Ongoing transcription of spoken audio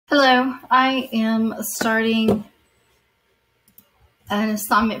Hello, I am starting an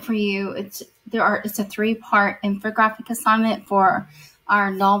assignment for you. It's a 3-part infographic assignment for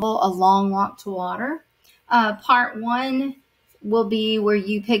our novel, A Long Walk to Water. Part 1 will be where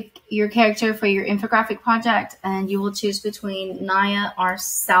you pick your character for your infographic project, and you will choose between Naya or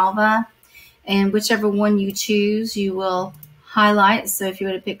Salva, and whichever one you choose, you will highlight. So if you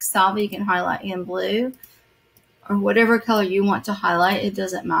were to pick Salva, you can highlight in blue, or whatever color you want to highlight, it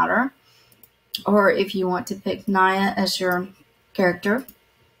doesn't matter. Or if you want to pick Naya as your character.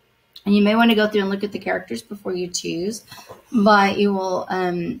 And you may want to go through and look at the characters before you choose, but you will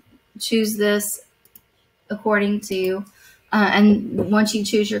choose this according to, and once you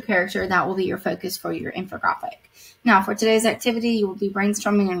choose your character, that will be your focus for your infographic. Now, for today's activity, you will be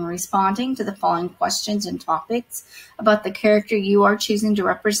brainstorming and responding to the following questions and topics about the character you are choosing to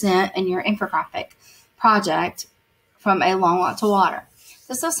represent in your infographic project from A Long Walk to Water.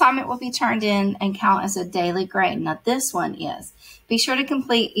 This assignment will be turned in and count as a daily grade. Now, this one is. Be sure to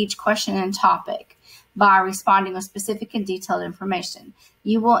complete each question and topic by responding with specific and detailed information.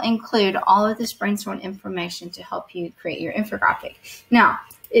 You will include all of this brainstorm information to help you create your infographic. Now,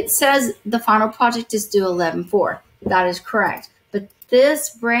 it says the final project is due 11/4. That is correct. But this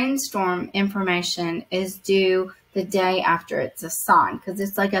brainstorm information is due the day after it's assigned, because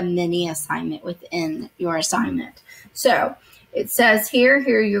it's like a mini assignment within your assignment. So it says here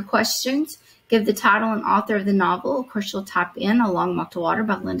are your questions. Give the title and author of the novel. Of course, you'll type in A Long Walk to Water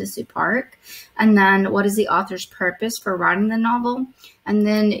by Linda Sue Park. And then what is the author's purpose for writing the novel? And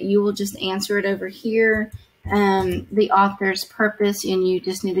then you will just answer it over here. The author's purpose, and you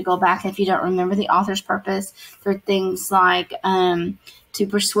just need to go back if you don't remember the author's purpose. There are things like to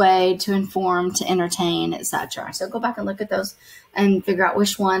persuade, to inform, to entertain, etc. So go back and look at those and figure out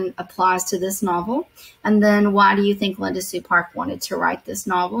which one applies to this novel. And then why do you think Linda Sue Park wanted to write this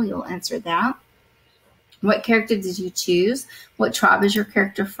novel? You'll answer that. What character did you choose? What tribe is your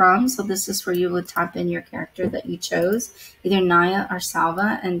character from? So this is where you would type in your character that you chose, either Naya or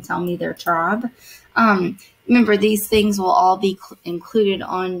Salva, and tell me their tribe. Remember, these things will all be included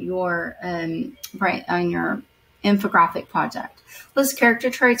on your infographic project. List character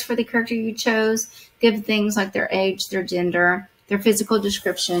traits for the character you chose. Give things like their age, their gender, their physical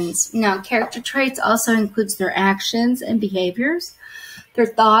descriptions. Now, character traits also includes their actions and behaviors, their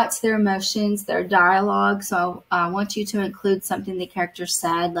thoughts, their emotions, their dialogue. So I want you to include something the character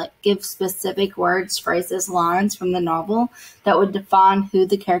said, like give specific words, phrases, lines from the novel that would define who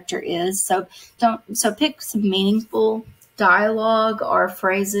the character is. So pick some meaningful dialogue or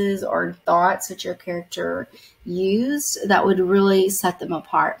phrases or thoughts that your character used that would really set them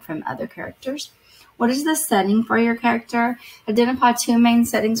apart from other characters. What is the setting for your character? Identify 2 main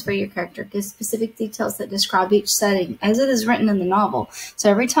settings for your character. Give specific details that describe each setting as it is written in the novel.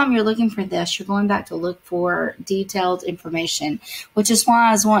 So every time you're looking for this, you're going back to look for detailed information, which is why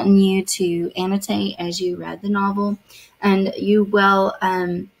I was wanting you to annotate as you read the novel. And you will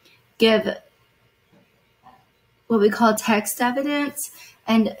give what we call text evidence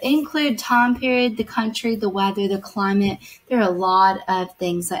and include time period, the country, the weather, the climate. There are a lot of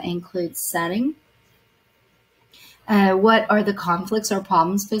things that include setting. What are the conflicts or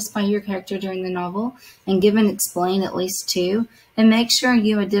problems faced by your character during the novel? And give and explain at least 2. And make sure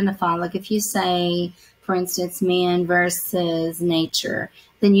you identify, like if you say, for instance, man versus nature,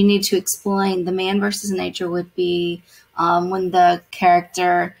 then you need to explain the man versus nature would be when the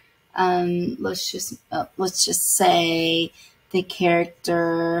character, let's just say the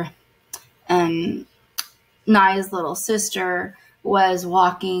character, Naya's little sister was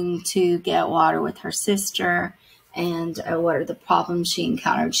walking to get water with her sister. And what are the problems she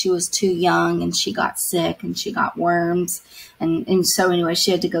encountered? She was too young and she got sick and she got worms. And so anyway,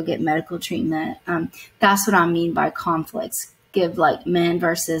 she had to go get medical treatment. That's what I mean by conflicts. Give like man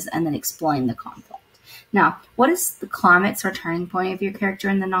versus and then explain the conflict. Now, what is the climax or turning point of your character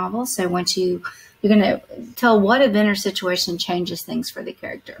in the novel? So once you're going to tell what event or situation changes things for the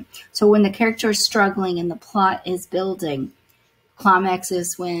character. So when the character is struggling and the plot is building, climax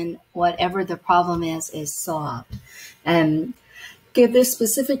is when whatever the problem is solved. And give this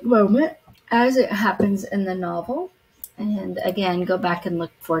specific moment as it happens in the novel. And again, go back and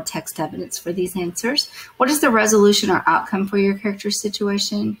look for text evidence for these answers. What is the resolution or outcome for your character's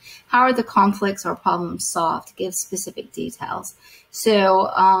situation? How are the conflicts or problems solved? Give specific details.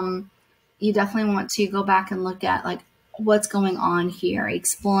 So you definitely want to go back and look at like what's going on here.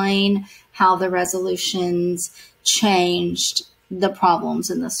 Explain how the resolutions changed the problems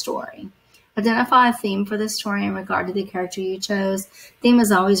in the story. Identify a theme for the story in regard to the character you chose. Theme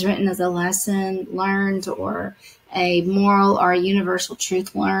is always written as a lesson learned or a moral or a universal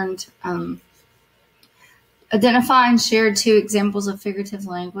truth learned. Identify and share 2 examples of figurative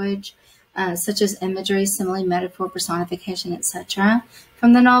language, such as imagery, simile, metaphor, personification, etc.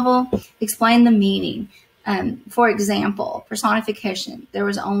 from the novel. Explain the meaning. For example, personification. There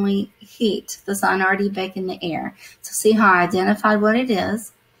was only heat, the sun already baked in the air. So see how I identified what it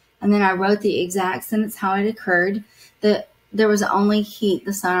is, and then I wrote the exact sentence how it occurred. There was only heat,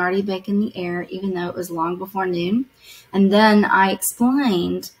 the sun already baked in the air, even though it was long before noon. And then I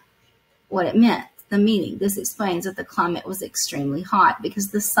explained what it meant, the meaning. This explains that the climate was extremely hot because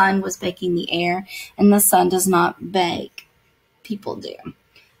the sun was baking the air, and the sun does not bake. People do.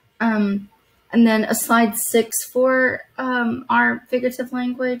 And then a slide 6 for our figurative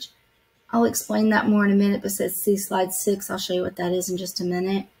language. I'll explain that more in a minute, but see slide 6. I'll show you what that is in just a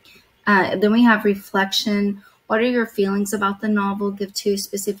minute. Then we have reflection. What are your feelings about the novel? Give 2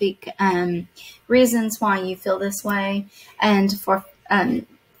 specific reasons why you feel this way. And for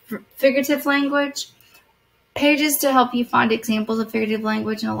figurative language, pages to help you find examples of figurative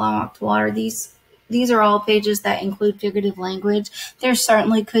language in A Long Walk to Water. These are all pages that include figurative language. There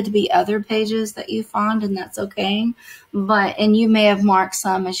certainly could be other pages that you find, and that's okay. And you may have marked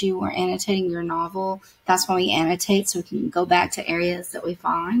some as you were annotating your novel. That's why we annotate, so we can go back to areas that we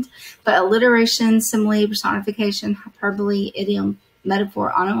find. But alliteration, simile, personification, hyperbole, idiom,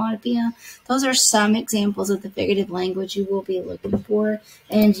 metaphor, onomatopoeia, those are some examples of the figurative language you will be looking for,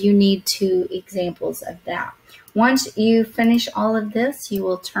 and you need 2 examples of that. Once you finish all of this, you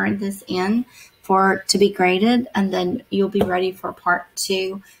will turn this in to be graded, and then you'll be ready for part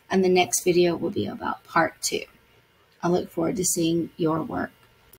 2, and the next video will be about part 2. I look forward to seeing your work.